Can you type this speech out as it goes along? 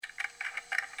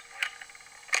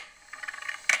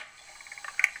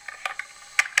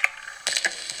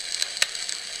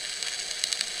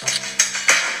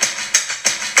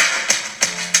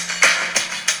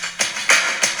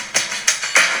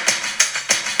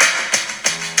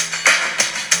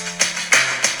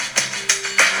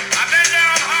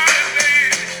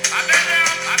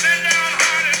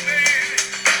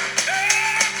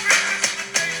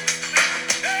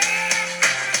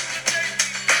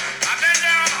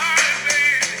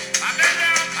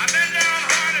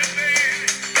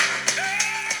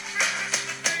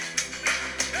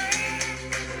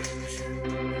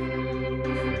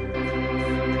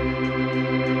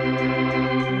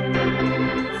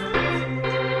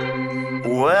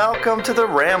Welcome to the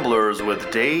Ramblers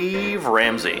with Dave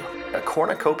Ramsey. A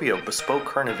cornucopia of bespoke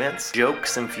current events,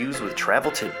 jokes infused with travel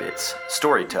tidbits.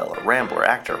 Storyteller, rambler,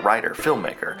 actor, writer,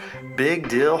 filmmaker. Big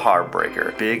deal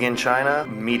heartbreaker. Big in China,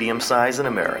 medium size in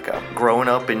America. Growing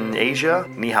up in Asia,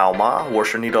 Ni Hao Ma,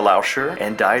 Warsher Nita Lauscher,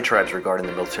 and diatribes regarding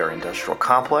the military-industrial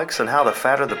complex and how the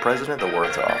fatter the president, the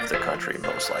worse off the country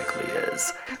most likely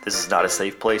is. This is not a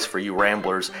safe place for you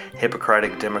ramblers,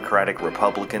 Hippocratic, Democratic,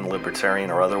 Republican, Libertarian,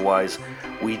 or otherwise.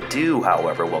 We do,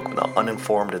 however, welcome the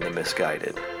uninformed and the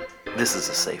misguided. This is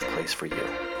a safe place for you.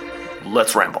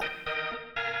 Let's ramble.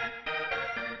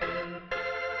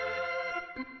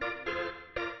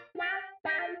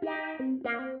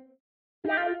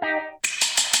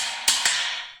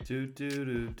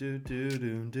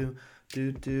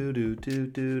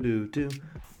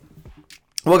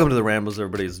 Welcome to the Ramblers,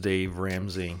 everybody. It's Dave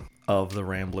Ramsey of the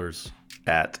Ramblers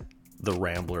at the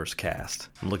Ramblers Cast.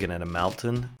 I'm looking at a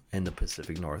mountain in the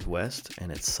Pacific Northwest,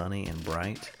 and it's sunny and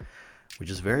bright, which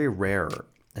is very rare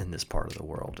in this part of the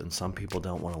world. And some people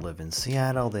don't want to live in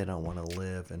Seattle. They don't want to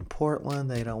live in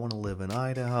Portland. They don't want to live in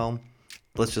Idaho.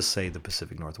 Let's just say the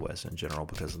Pacific Northwest in general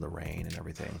because of the rain and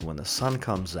everything. When the sun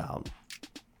comes out,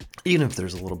 even if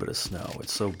there's a little bit of snow,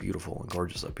 it's so beautiful and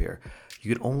gorgeous up here.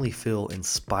 You could only feel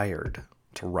inspired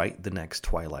to write the next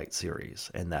Twilight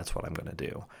series, and that's what I'm going to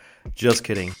do. Just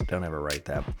kidding. Don't ever write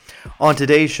that. On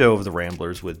today's show of The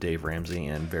Ramblers with Dave Ramsey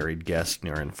and varied guests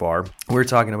near and far, we're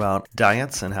talking about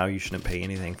diets and how you shouldn't pay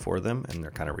anything for them, and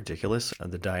they're kind of ridiculous.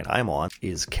 The diet I'm on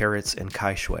is carrots and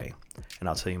kai shui, and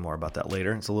I'll tell you more about that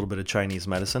later. It's a little bit of Chinese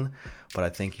medicine, but I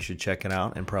think you should check it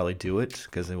out and probably do it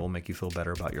because it will make you feel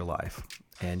better about your life.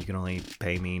 And you can only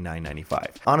pay me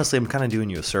 $9.95. Honestly, I'm kind of doing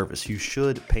you a service. You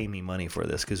should pay me money for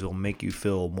this because it will make you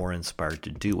feel more inspired to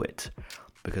do it,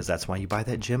 because that's why you buy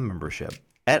that gym membership.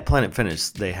 At Planet Fitness,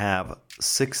 they have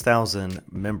 6,000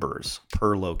 members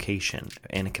per location,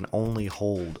 and it can only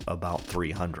hold about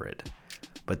 300.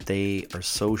 But they are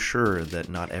so sure that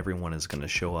not everyone is going to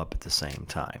show up at the same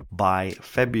time. By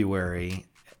February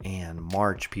and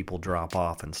March, people drop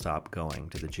off and stop going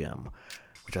to the gym,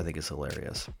 which I think is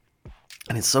hilarious.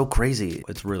 And it's so crazy.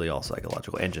 It's really all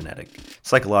psychological and genetic.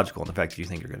 Psychological in the fact that you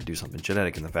think you're going to do something.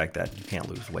 Genetic in the fact that you can't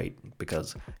lose weight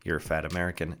because you're a fat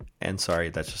American. And sorry,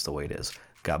 that's just the way it is.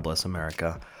 God bless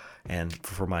America. And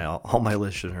for all my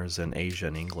listeners in Asia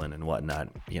and England and whatnot,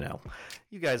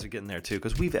 you guys are getting there too,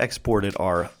 because we've exported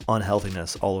our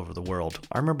unhealthiness all over the world.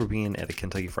 I remember being at a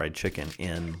Kentucky Fried Chicken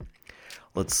in,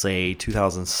 let's say,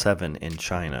 2007 in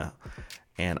China,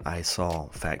 and I saw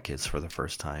fat kids for the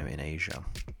first time in Asia.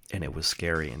 And it was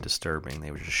scary and disturbing.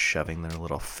 They were just shoving their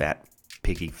little fat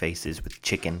piggy faces with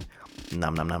chicken.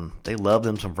 Nom, nom, nom. They love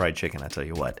them some fried chicken, I tell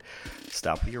you what.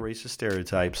 Stop with your racist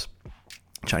stereotypes.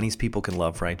 Chinese people can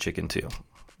love fried chicken too.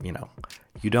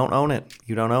 You don't own it.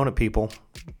 You don't own it, people.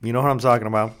 You know what I'm talking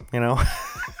about,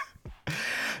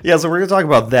 Yeah, so we're going to talk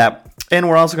about that. And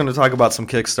we're also going to talk about some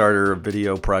Kickstarter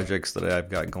video projects that I've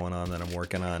got going on that I'm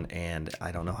working on. And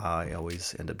I don't know how I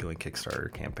always end up doing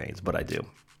Kickstarter campaigns, but I do.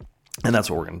 And that's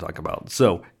what we're going to talk about.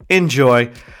 So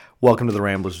enjoy. Welcome to the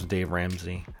Ramblers with Dave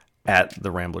Ramsey at the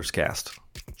Ramblers Cast.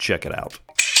 Check it out.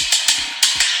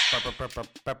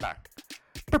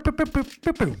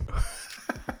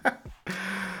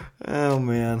 Oh,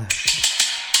 man.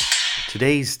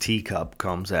 Today's teacup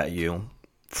comes at you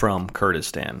from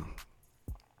Kurdistan,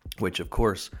 which, of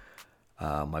course,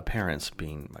 my parents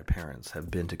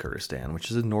have been to Kurdistan, which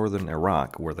is in northern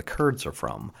Iraq, where the Kurds are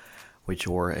from, which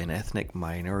were an ethnic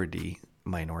minority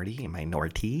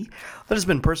that has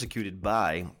been persecuted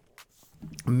by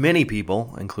many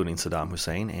people, including Saddam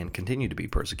Hussein, and continue to be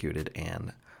persecuted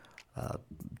and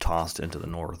tossed into the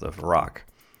north of Iraq.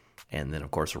 And then,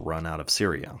 of course, run out of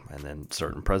Syria. And then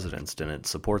certain presidents didn't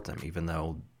support them, even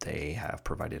though they have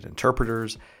provided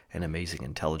interpreters and amazing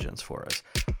intelligence for us.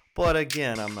 But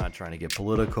again, I'm not trying to get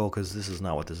political because this is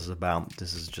not what this is about.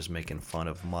 This is just making fun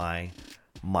of my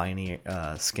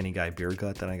skinny guy beer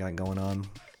gut that I got going on.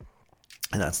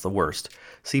 And that's the worst.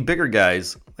 See, bigger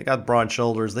guys, they got broad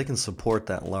shoulders. They can support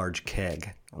that large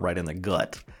keg right in the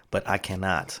gut. But I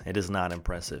cannot. It is not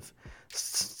impressive.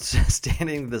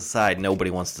 Standing to the side,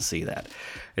 nobody wants to see that.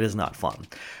 It is not fun.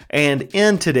 And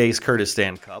in today's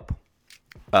Kurdistan Cup,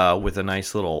 with a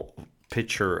nice little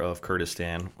picture of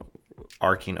Kurdistan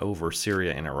arcing over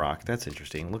Syria and Iraq. That's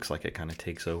interesting. Looks like it kind of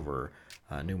takes over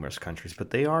numerous countries, but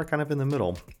they are kind of in the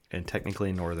middle and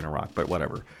technically northern Iraq, but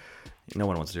whatever. No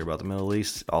one wants to hear about the Middle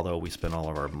East, although we spend all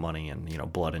of our money and,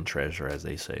 blood and treasure, as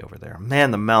they say over there.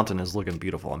 Man, the mountain is looking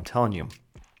beautiful. I'm telling you.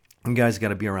 You guys got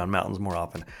to be around mountains more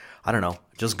often. I don't know.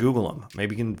 Just Google them.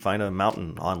 Maybe you can find a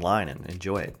mountain online and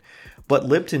enjoy it. But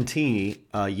Lipton tea,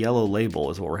 yellow label,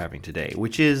 is what we're having today,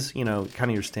 which is, kind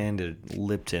of your standard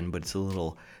Lipton, but it's a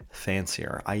little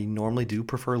fancier. I normally do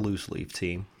prefer loose leaf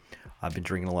tea. I've been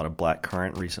drinking a lot of black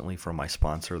currant recently from my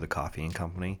sponsor, the Coffee and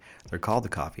Company. They're called the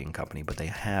Coffee and Company, but they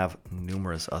have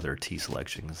numerous other tea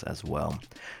selections as well.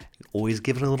 Always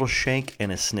give it a little shake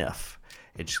and a sniff.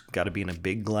 It's got to be in a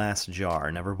big glass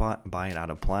jar. Never buy it out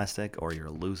of plastic, or you're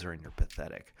a loser and you're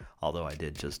pathetic. Although I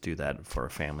did just do that for a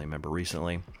family member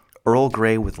recently. Earl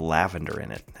Grey with lavender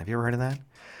in it. Have you ever heard of that?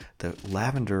 The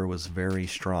lavender was very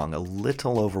strong, a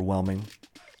little overwhelming,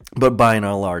 but by and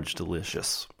large,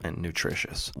 delicious and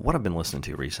nutritious. What I've been listening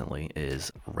to recently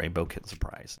is Rainbow Kitten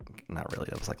Surprise. Not really,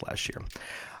 that was like last year.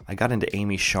 I got into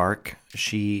Amy Shark.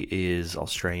 She is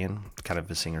Australian, kind of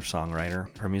a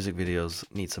singer-songwriter. Her music videos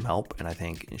need some help, and I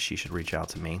think she should reach out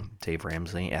to me, Dave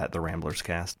Ramsey, at the Ramblers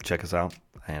Cast. Check us out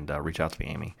and reach out to me,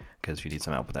 Amy, because you need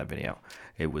some help with that video.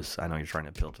 I know you're trying to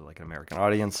appeal to like an American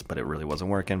audience, but it really wasn't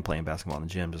working. Playing basketball in the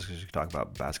gym, just because you talk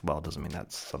about basketball doesn't mean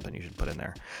that's something you should put in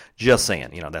there. Just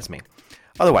saying, that's me.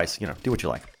 Otherwise, do what you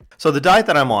like. So the diet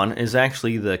that I'm on is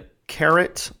actually the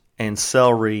carrot and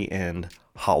celery and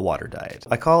hot water diet.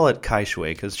 I call it Kai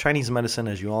Shui because Chinese medicine,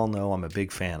 as you all know, I'm a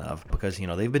big fan of because,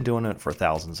 they've been doing it for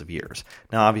thousands of years.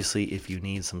 Now, obviously, if you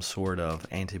need some sort of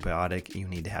antibiotic, you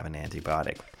need to have an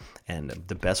antibiotic. And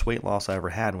the best weight loss I ever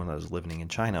had when I was living in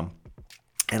China,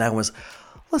 and I was,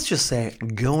 let's just say,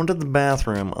 going to the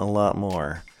bathroom a lot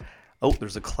more. Oh,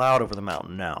 there's a cloud over the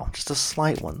mountain now. Just a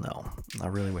slight one, though. I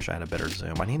really wish I had a better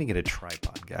zoom. I need to get a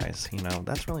tripod, guys.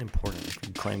 That's really important if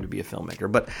you claim to be a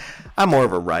filmmaker. But I'm more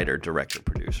of a writer, director,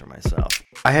 producer myself.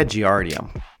 I had Giardia,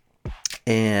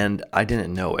 and I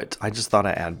didn't know it. I just thought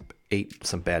I ate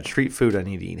some bad street food. I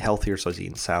needed to eat healthier, so I was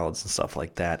eating salads and stuff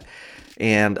like that.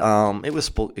 And it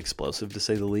was explosive, to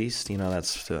say the least.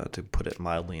 That's to put it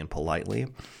mildly and politely.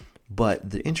 But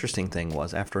the interesting thing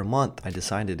was, after a month, I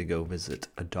decided to go visit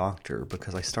a doctor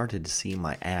because I started to see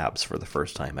my abs for the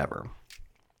first time ever.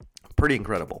 Pretty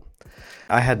incredible.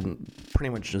 I had pretty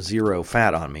much zero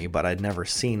fat on me, but I'd never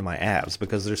seen my abs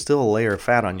because there's still a layer of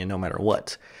fat on you no matter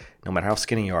what. No matter how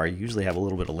skinny you are, you usually have a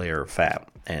little bit of layer of fat.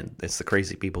 And it's the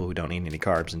crazy people who don't eat any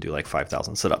carbs and do like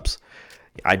 5,000 sit-ups.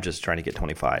 I'm just trying to get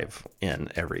 25 in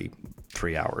every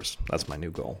 3 hours. That's my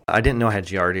new goal. I didn't know I had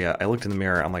Giardia. I looked in the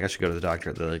mirror. I'm like, I should go to the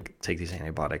doctor to take these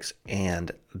antibiotics. And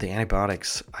the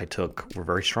antibiotics I took were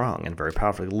very strong and very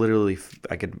powerful. Literally,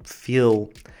 I could feel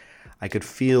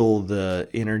the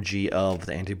energy of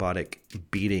the antibiotic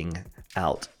beating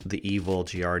out the evil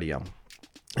Giardia.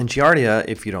 And Giardia,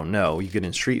 if you don't know, you get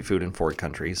in street food in foreign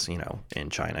countries, in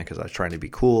China, because I was trying to be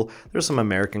cool. There's some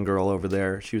American girl over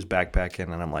there. She was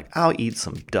backpacking, and I'm like, I'll eat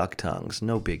some duck tongues.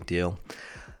 No big deal.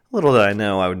 Little did I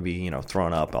know I would be,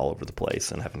 throwing up all over the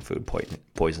place and having food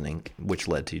poisoning, which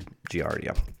led to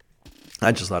Giardia.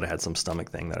 I just thought I had some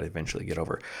stomach thing that I'd eventually get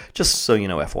over. Just so you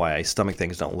know, FYI, stomach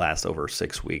things don't last over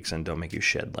 6 weeks and don't make you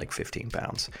shed like 15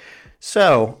 pounds.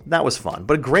 So that was fun,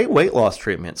 but a great weight loss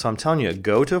treatment. So I'm telling you,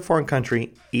 go to a foreign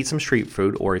country, eat some street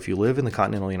food, or if you live in the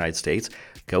continental United States,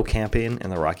 go camping in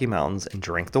the Rocky Mountains and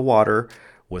drink the water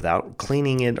without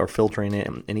cleaning it or filtering it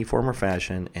in any form or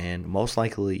fashion, and most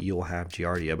likely you'll have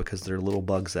Giardia because they're little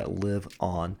bugs that live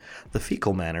on the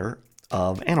fecal matter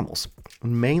of animals,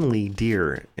 mainly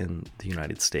deer in the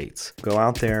United States. Go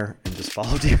out there and just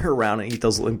follow deer around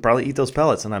and probably eat those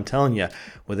pellets. And I'm telling you,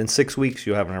 within 6 weeks,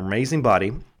 you'll have an amazing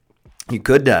body. You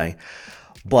could die,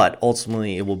 but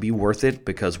ultimately it will be worth it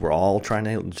because we're all trying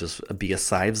to just be a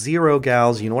size 0,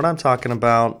 gals. You know what I'm talking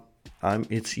about.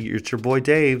 It's your boy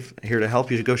Dave here to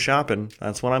help you go shopping.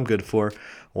 That's what I'm good for.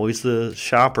 Always the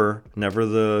shopper, never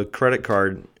the credit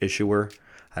card issuer.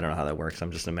 I don't know how that works.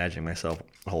 I'm just imagining myself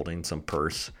holding some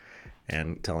purse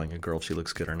and telling a girl if she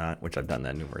looks good or not, which I've done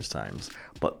that numerous times,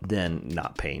 but then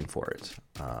not paying for it.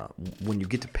 When you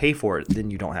get to pay for it,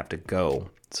 then you don't have to go.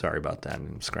 Sorry about that.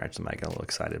 I'm scratching the mic. I got a little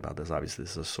excited about this. Obviously,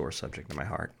 this is a sore subject in my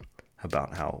heart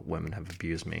about how women have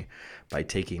abused me by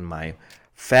taking my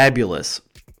fabulous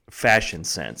fashion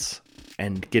sense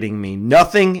and getting me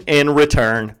nothing in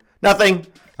return. Nothing.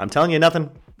 I'm telling you, nothing.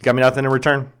 You got me nothing in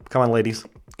return. Come on, ladies.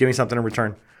 Give me something in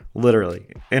return. Literally.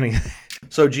 Anything.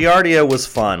 So Giardia was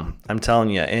fun, I'm telling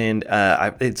you, and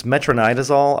it's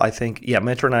metronidazole, I think. Yeah,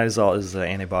 metronidazole is the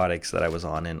antibiotics that I was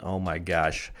on, and oh my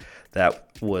gosh, that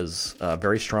was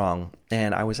very strong.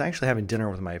 And I was actually having dinner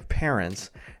with my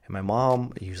parents, and my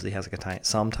mom usually has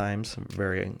sometimes,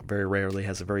 very, very rarely,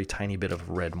 has a very tiny bit of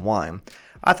red wine.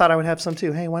 I thought I would have some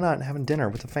too. Hey, why not? Having dinner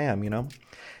with the fam,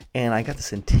 And I got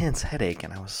this intense headache,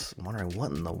 and I was wondering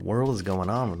what in the world is going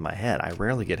on with my head. I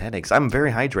rarely get headaches. I'm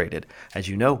very hydrated. As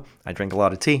you know, I drink a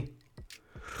lot of tea.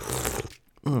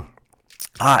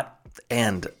 Hot.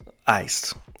 And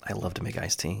iced. I love to make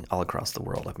iced tea. All across the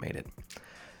world I've made it.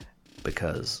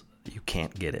 Because you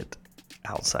can't get it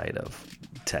outside of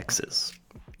Texas.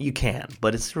 You can,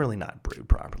 but it's really not brewed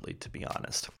properly, to be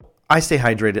honest. I stay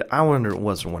hydrated. I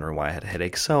was wondering why I had a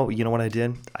headache. So, you know what I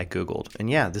did? I Googled. And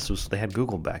yeah, they had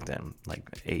Google back then, like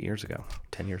 8 years ago,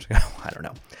 10 years ago, I don't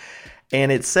know.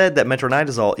 And it said that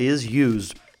metronidazole is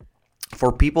used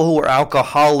for people who are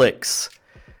alcoholics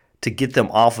to get them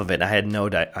off of it. I had no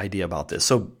idea about this.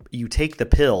 So you take the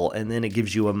pill, and then it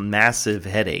gives you a massive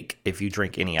headache if you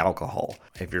drink any alcohol.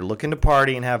 If you're looking to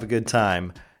party and have a good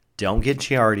time, don't get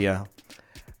Giardia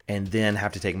and then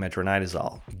have to take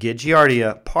metronidazole. Get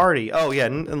Giardia, party. Oh, yeah,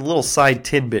 and a little side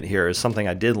tidbit here is something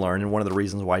I did learn, and one of the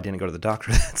reasons why I didn't go to the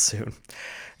doctor that soon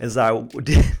is I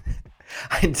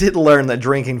did learn that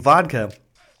drinking vodka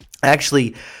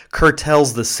actually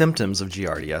curtails the symptoms of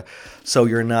Giardia. So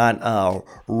you're not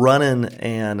running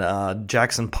and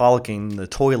Jackson Pollocking the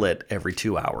toilet every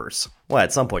 2 hours. Well,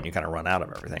 at some point you kind of run out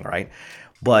of everything, right?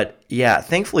 But yeah,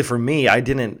 thankfully for me, I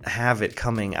didn't have it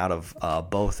coming out of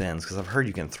both ends, because I've heard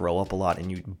you can throw up a lot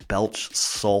and you belch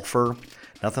sulfur.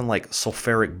 Nothing like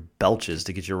sulfuric belches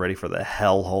to get you ready for the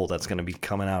hellhole that's going to be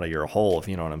coming out of your hole, if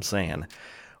you know what I'm saying.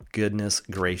 Goodness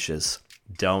gracious.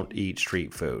 Don't eat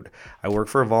street food. I work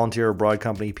for a volunteer abroad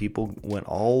company. People went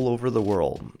all over the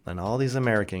world, and all these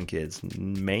American kids,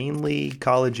 mainly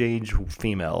college-age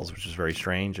females, which is very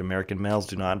strange. American males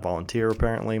do not volunteer,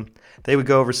 apparently. They would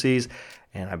go overseas,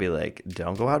 and I'd be like,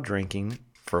 don't go out drinking,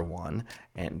 for one,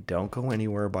 and don't go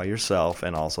anywhere by yourself,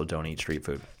 and also don't eat street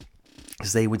food.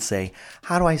 Because they would say,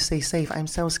 how do I stay safe? I'm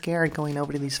so scared going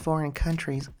over to these foreign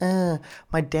countries.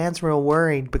 My dad's real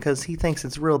worried because he thinks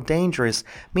it's real dangerous.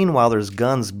 Meanwhile, there's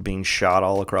guns being shot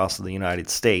all across the United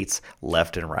States,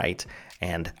 left and right.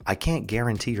 And I can't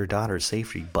guarantee your daughter's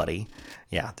safety, buddy.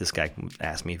 Yeah, this guy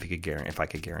asked me if I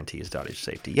could guarantee his daughter's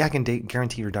safety. Yeah, I can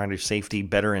guarantee your daughter's safety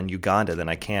better in Uganda than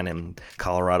I can in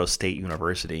Colorado State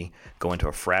University going to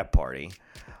a frat party.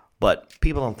 But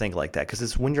people don't think like that, because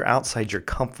it's when you're outside your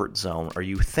comfort zone, or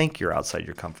you think you're outside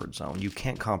your comfort zone, you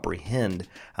can't comprehend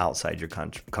outside your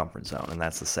comfort zone. And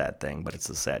that's the sad thing, but it's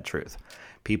the sad truth.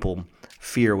 People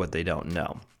fear what they don't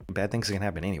know. Bad things can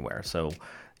happen anywhere. So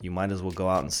you might as well go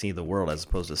out and see the world as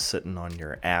opposed to sitting on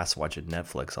your ass watching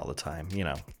Netflix all the time. You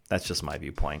know, that's just my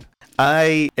viewpoint.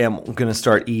 I am going to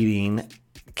start eating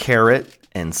carrot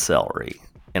and celery.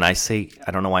 And I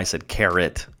don't know why I said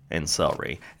carrot and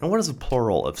celery. And what is the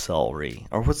plural of celery?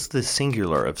 Or what's the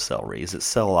singular of celery? Is it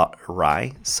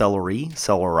celery?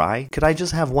 Celery? Could I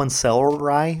just have one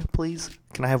celery, please?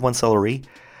 Can I have one celery?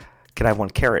 Can I have one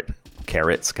carrot?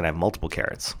 Carrots? Can I have multiple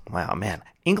carrots? Wow, man.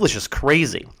 English is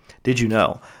crazy. Did you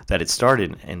know that it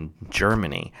started in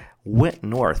Germany, went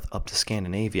north up to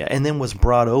Scandinavia, and then was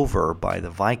brought over by the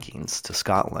Vikings to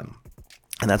Scotland?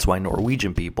 And that's why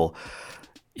Norwegian people,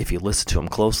 if you listen to them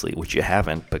closely, which you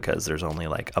haven't because there's only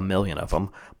like 1 million of them,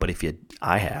 but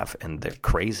I have, and they're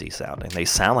crazy sounding. They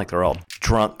sound like they're all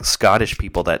drunk Scottish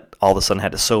people that all of a sudden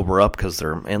had to sober up because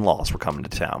their in-laws were coming to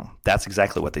town. That's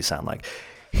exactly what they sound like.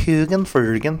 Hugen,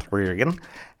 Fergen,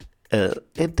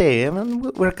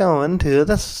 David, we're going to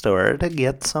the store to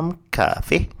get some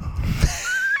coffee.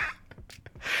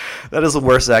 That is the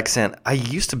worst accent. I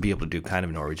used to be able to do kind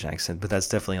of a Norwegian accent, but that's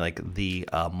definitely like the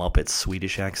Muppets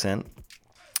Swedish accent.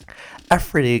 A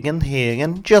friggin'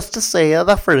 Hagen, just to say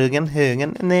the friggin'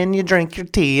 Hagen, and then you drink your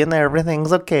tea and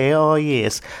everything's okay. Oh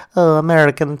yes, oh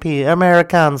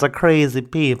Americans are crazy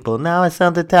people. Now I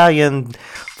sound Italian.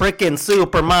 Frickin'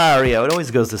 Super Mario. It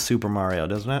always goes to Super Mario,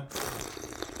 doesn't it?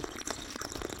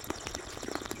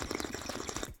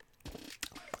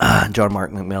 John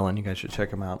Mark McMillan, you guys should check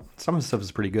him out. Some of the stuff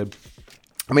is pretty good.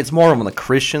 I mean, it's more on the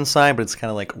Christian side, but it's kind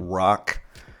of like rock.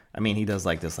 I mean, he does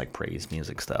like this like praise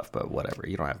music stuff, but whatever.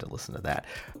 You don't have to listen to that.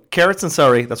 Carrots and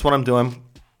celery, that's what I'm doing.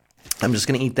 I'm just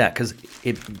going to eat that because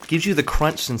it gives you the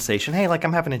crunch sensation. Hey, like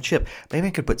I'm having a chip. Maybe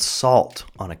I could put salt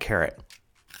on a carrot.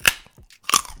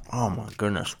 Oh, my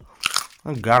goodness.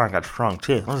 Oh, God, I got strong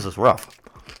teeth. This is rough.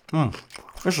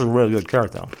 This is a really good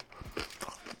carrot, though.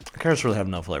 Carrots really have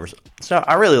no flavors. So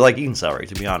I really like eating celery,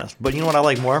 to be honest. But you know what I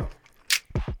like more?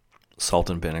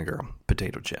 Salt and vinegar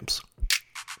potato chips.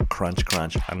 Crunch,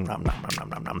 crunch. Nom, nom, nom, nom,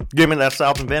 nom, nom. Give me that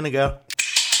salt and vinegar.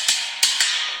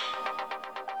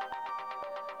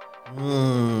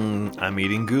 I'm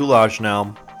eating goulash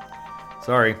now.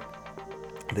 Sorry.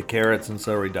 The carrots and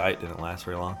celery diet didn't last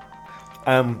very long.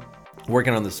 I'm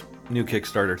working on this new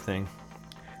Kickstarter thing.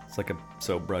 It's like a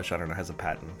soap brush. I don't know. It has a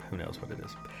patent. Who knows what it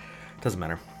is. Doesn't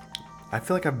matter. I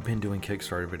feel like I've been doing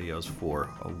Kickstarter videos for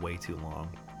way too long.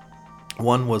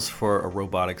 One was for a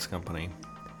robotics company.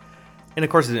 And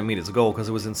of course it didn't meet its goal because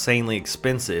it was insanely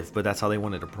expensive, but that's how they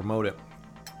wanted to promote it.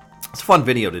 It's a fun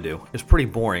video to do. It's pretty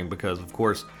boring because, of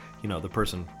course, you know, the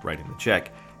person writing the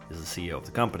check is the CEO of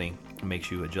the company. It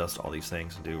makes you adjust all these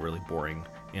things and do really boring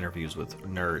interviews with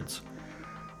nerds,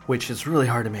 which is really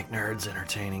hard to make nerds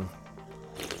entertaining.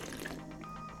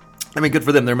 I mean, good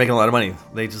for them. They're making a lot of money.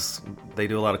 They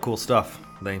do a lot of cool stuff.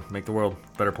 They make the world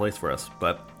a better place for us,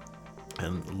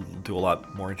 and do a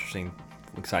lot more interesting,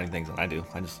 exciting things than I do.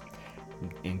 I just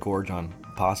engorge on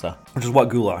pasta, which is what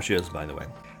goulash is, by the way.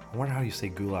 I wonder how you say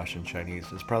goulash in Chinese.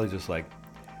 It's probably just like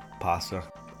pasta.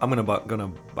 I'm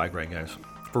gonna bike ride, guys.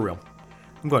 For real.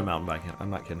 I'm going mountain biking. I'm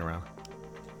not kidding around.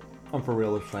 I'm for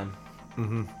real this time.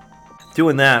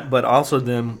 Doing that, but also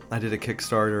then I did a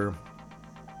Kickstarter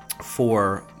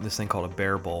for this thing called a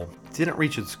bear bowl. It didn't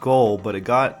reach its goal, but it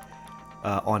got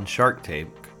on Shark Tank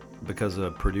because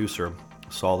a producer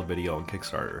saw the video on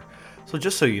Kickstarter. So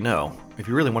just so you know, if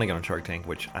you really want to get on Shark Tank,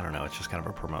 which I don't know, it's just kind of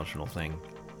a promotional thing,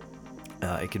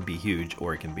 it can be huge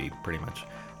or it can be pretty much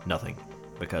nothing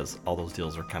because all those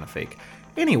deals are kind of fake.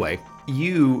 Anyway,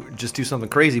 you just do something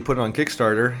crazy, put it on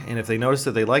Kickstarter, and if they notice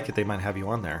that they like it, they might have you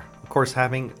on there. Of course,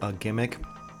 having a gimmick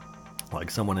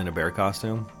like someone in a bear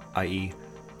costume, i.e.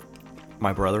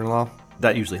 my brother-in-law,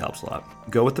 that usually helps a lot.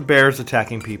 Go with the bears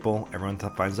attacking people. Everyone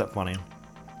finds that funny.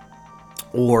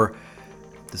 Or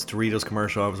this Doritos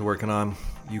commercial I was working on,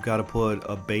 you got to put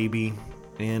a baby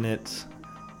in it,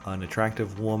 an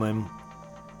attractive woman,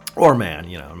 or man,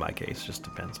 you know, in my case, just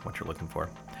depends what you're looking for.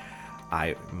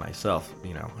 I, myself,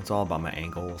 you know, it's all about my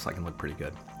angles. I can look pretty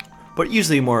good. But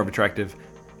usually more of attractive,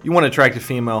 you want an attractive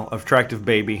female, attractive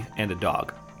baby, and a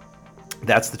dog.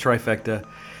 That's the trifecta.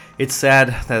 It's sad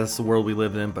that that's the world we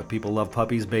live in, but people love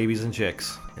puppies, babies, and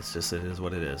chicks. It is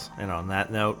what it is. And on that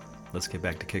note, let's get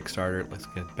back to Kickstarter. Let's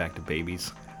get back to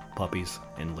babies, puppies,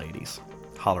 and ladies.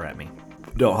 Holler at me.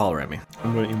 Don't holler at me.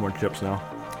 I'm going to eat more chips now.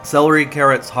 Celery,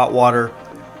 carrots, hot water,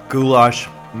 goulash,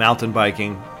 mountain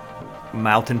biking.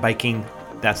 Mountain biking,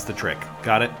 that's the trick.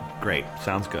 Got it? Great.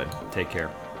 Sounds good. Take care.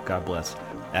 God bless.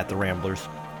 At the Ramblers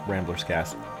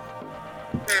Cast.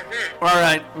 All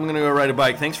right, I'm going to go ride a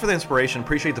bike. Thanks for the inspiration.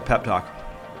 Appreciate the pep talk.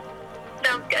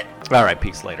 Sounds good. All right,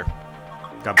 peace later.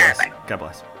 God bless. All right, God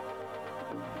bless.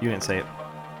 You didn't say it.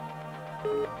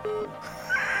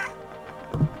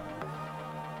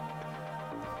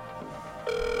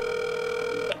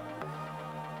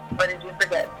 What did you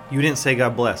forget? You didn't say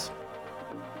God bless.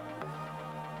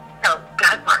 Oh,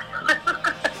 God bless.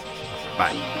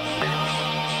 Bye.